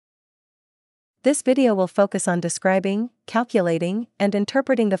This video will focus on describing, calculating, and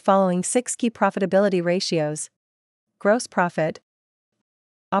interpreting the following 6 key profitability ratios: gross profit,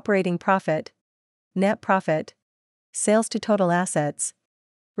 operating profit, net profit, sales to total assets,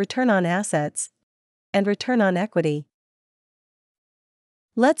 return on assets, and return on equity.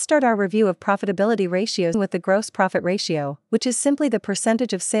 Let's start our review of profitability ratios with the gross profit ratio, which is simply the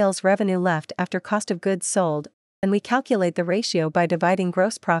percentage of sales revenue left after cost of goods sold, and we calculate the ratio by dividing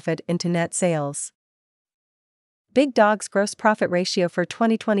gross profit into net sales. Big Dog's gross profit ratio for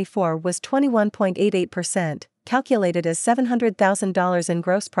 2024 was 21.88%, calculated as $700,000 in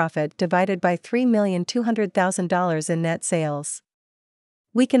gross profit divided by $3,200,000 in net sales.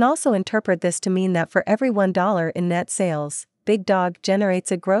 We can also interpret this to mean that for every $1 in net sales, Big Dog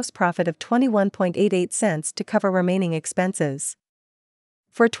generates a gross profit of 21.88 cents to cover remaining expenses.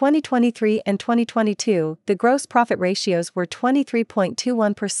 For 2023 and 2022, the gross profit ratios were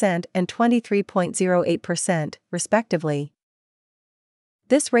 23.21% and 23.08%, respectively.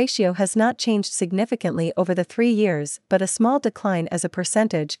 This ratio has not changed significantly over the 3 years, but a small decline as a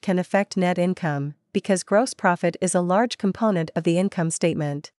percentage can affect net income, because gross profit is a large component of the income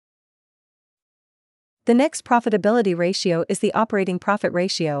statement. The next profitability ratio is the operating profit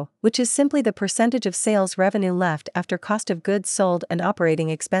ratio, which is simply the percentage of sales revenue left after cost of goods sold and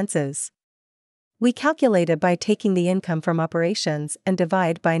operating expenses. We calculate it by taking the income from operations and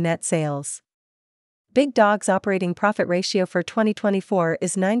divide by net sales. Big Dog's operating profit ratio for 2024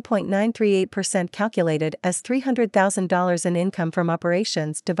 is 9.938%, calculated as $300,000 in income from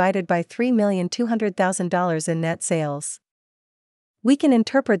operations divided by $3,200,000 in net sales. We can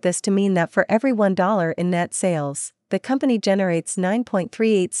interpret this to mean that for every $1 in net sales, the company generates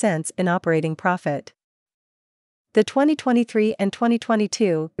 9.38 cents in operating profit. The 2023 and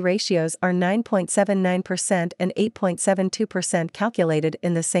 2022 ratios are 9.79% and 8.72%, calculated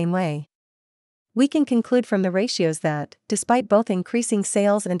in the same way. We can conclude from the ratios that, despite both increasing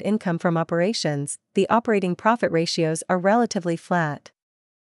sales and income from operations, the operating profit ratios are relatively flat.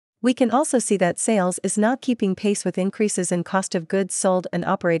 We can also see that sales is not keeping pace with increases in cost of goods sold and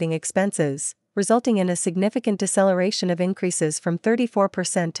operating expenses, resulting in a significant deceleration of increases from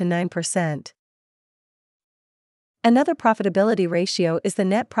 34% to 9%. Another profitability ratio is the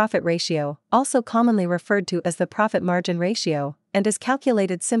net profit ratio, also commonly referred to as the profit margin ratio, and is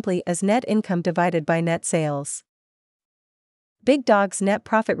calculated simply as net income divided by net sales. Big Dog's net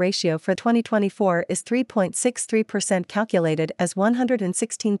profit ratio for 2024 is 3.63%, calculated as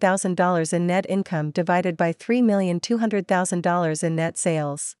 $116,000 in net income divided by $3,200,000 in net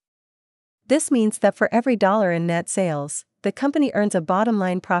sales. This means that for every dollar in net sales, the company earns a bottom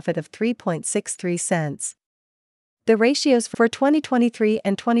line profit of 3.63 cents. The ratios for 2023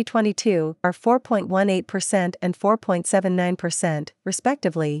 and 2022 are 4.18% and 4.79%,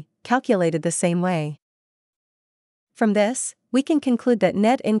 respectively, calculated the same way. From this, we can conclude that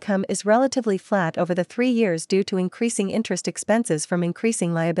net income is relatively flat over the 3 years due to increasing interest expenses from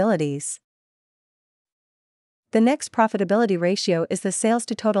increasing liabilities. The next profitability ratio is the sales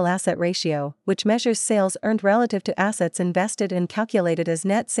to total asset ratio, which measures sales earned relative to assets invested and calculated as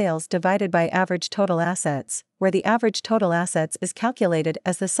net sales divided by average total assets, where the average total assets is calculated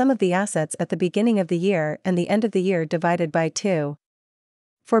as the sum of the assets at the beginning of the year and the end of the year divided by 2.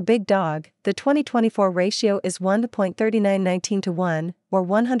 For Big Dog, the 2024 ratio is 1.3919 to 1, or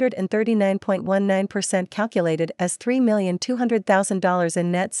 139.19%, calculated as $3,200,000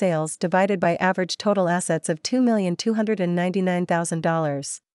 in net sales divided by average total assets of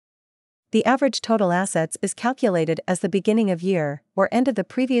 $2,299,000. The average total assets is calculated as the beginning of year, or end of the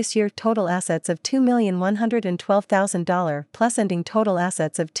previous year total assets of $2,112,000 plus ending total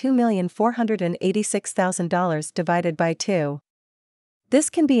assets of $2,486,000 divided by 2. This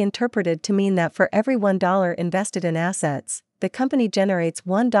can be interpreted to mean that for every $1 invested in assets, the company generates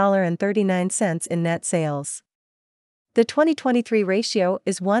 $1.39 in net sales. The 2023 ratio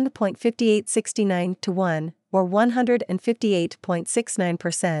is 1.5869 to 1, or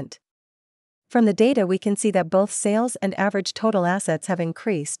 158.69%. From the data we can see that both sales and average total assets have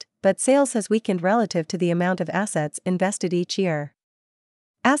increased, but sales has weakened relative to the amount of assets invested each year.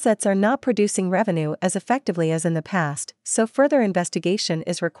 Assets are not producing revenue as effectively as in the past, so further investigation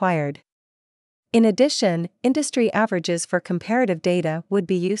is required. In addition, industry averages for comparative data would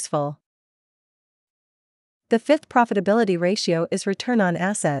be useful. The fifth profitability ratio is return on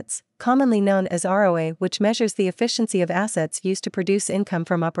assets, commonly known as ROA, which measures the efficiency of assets used to produce income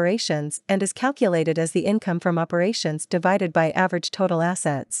from operations and is calculated as the income from operations divided by average total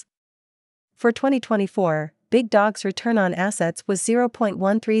assets. For 2024, Big Dog's return on assets was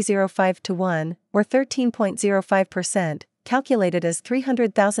 0.1305 to 1, or 13.05%, calculated as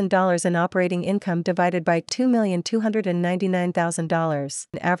 $300,000 in operating income divided by $2,299,000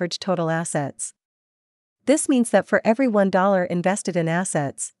 in average total assets. This means that for every $1 invested in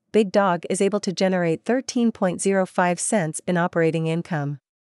assets, Big Dog is able to generate 13.05 cents in operating income.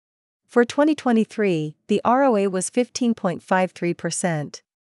 For 2023, the ROA was 15.53%.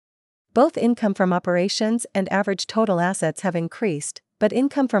 Both income from operations and average total assets have increased, but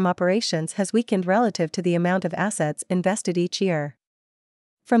income from operations has weakened relative to the amount of assets invested each year.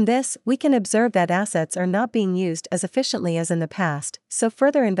 From this, we can observe that assets are not being used as efficiently as in the past, so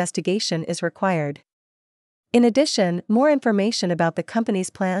further investigation is required. In addition, more information about the company's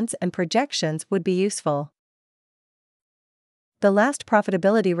plans and projections would be useful. The last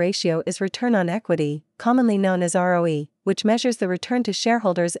profitability ratio is return on equity, commonly known as ROE, which measures the return to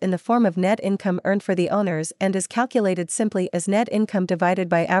shareholders in the form of net income earned for the owners and is calculated simply as net income divided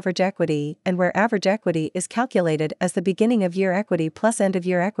by average equity, and where average equity is calculated as the beginning of year equity plus end of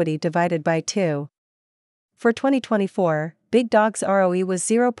year equity divided by 2. For 2024, Big Dog's ROE was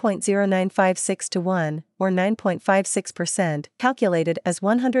 0.0956 to 1, or 9.56%, calculated as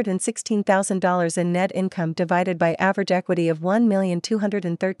 $116,000 in net income divided by average equity of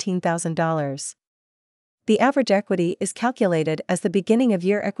 $1,213,000. The average equity is calculated as the beginning of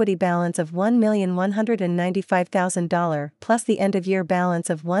year equity balance of $1,195,000 plus the end of year balance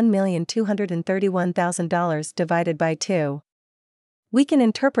of $1,231,000 divided by 2. We can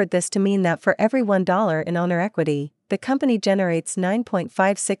interpret this to mean that for every $1 in owner equity, the company generates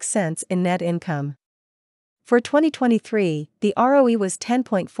 9.56 cents in net income. For 2023, the ROE was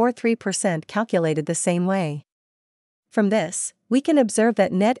 10.43%, calculated the same way. From this, we can observe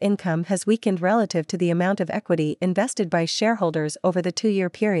that net income has weakened relative to the amount of equity invested by shareholders over the 2-year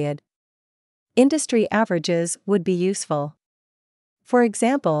period. Industry averages would be useful. For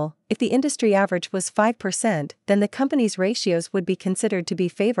example, if the industry average was 5%, then the company's ratios would be considered to be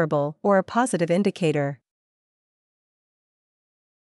favorable or a positive indicator.